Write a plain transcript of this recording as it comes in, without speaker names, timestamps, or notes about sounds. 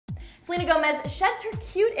Selena Gomez sheds her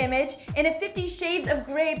cute image in a 50 Shades of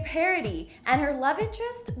Grey parody. And her love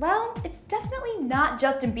interest? Well, it's definitely not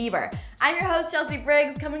Justin Bieber. I'm your host, Chelsea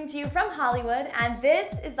Briggs, coming to you from Hollywood, and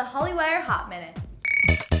this is the Hollywire Hot Minute.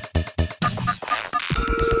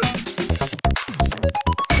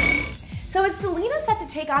 So is Selena set to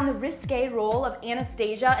take on the risque role of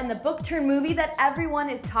Anastasia in the book-turned-movie that everyone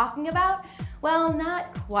is talking about? Well,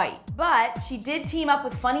 not quite, but she did team up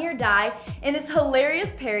with Funny or Die in this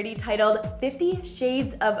hilarious parody titled 50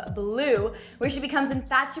 Shades of Blue, where she becomes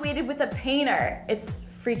infatuated with a painter. It's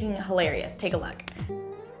freaking hilarious. Take a look.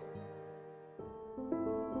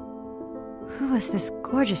 Who was this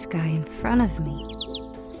gorgeous guy in front of me?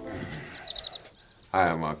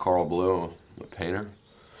 Hi, I'm Carl Blue, I'm a painter.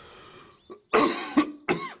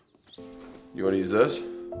 You want to use this?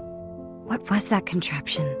 What was that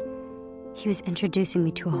contraption? He was introducing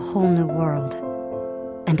me to a whole new world,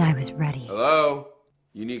 and I was ready. Hello?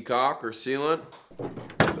 You need caulk or sealant?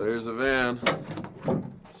 So here's the van.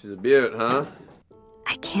 She's a beaut, huh?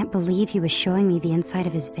 I can't believe he was showing me the inside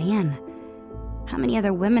of his van. How many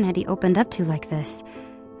other women had he opened up to like this?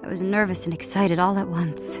 I was nervous and excited all at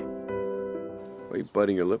once. Why are you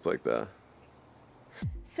biting your lip like that?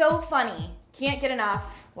 So funny. Can't get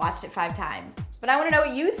enough. Watched it 5 times. But I want to know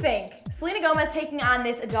what you think. Selena Gomez taking on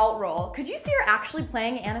this adult role. Could you see her actually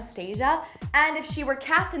playing Anastasia? And if she were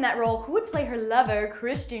cast in that role, who would play her lover,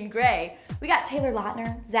 Christian Grey? We got Taylor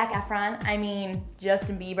Lautner, Zac Efron,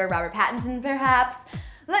 Justin Bieber, Robert Pattinson perhaps.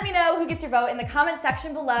 Let me know who gets your vote in the comment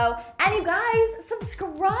section below. And you guys,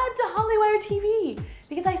 subscribe to Hollywire TV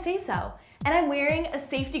because I say so. And I'm wearing a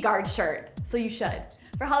safety guard shirt, so you should.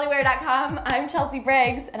 For Hollywire.com, I'm Chelsea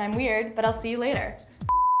Briggs, and I'm weird, but I'll see you later.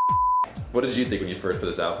 What did you think when you first put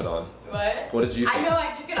this outfit on? What? What did you think? I know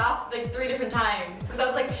I took it off like 3 different times because I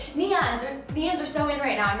was like, neons are so in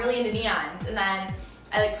right now. I'm really into neons. And then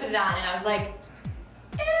I like put it on and I was like,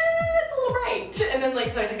 it's a little bright. And then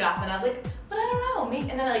like, so I took it off and I was like, but I don't know.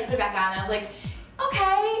 And then I like put it back on and I was like,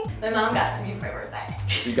 okay. My mom got it for me for my birthday.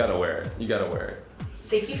 So you gotta wear it. You gotta wear it.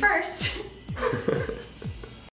 Safety first.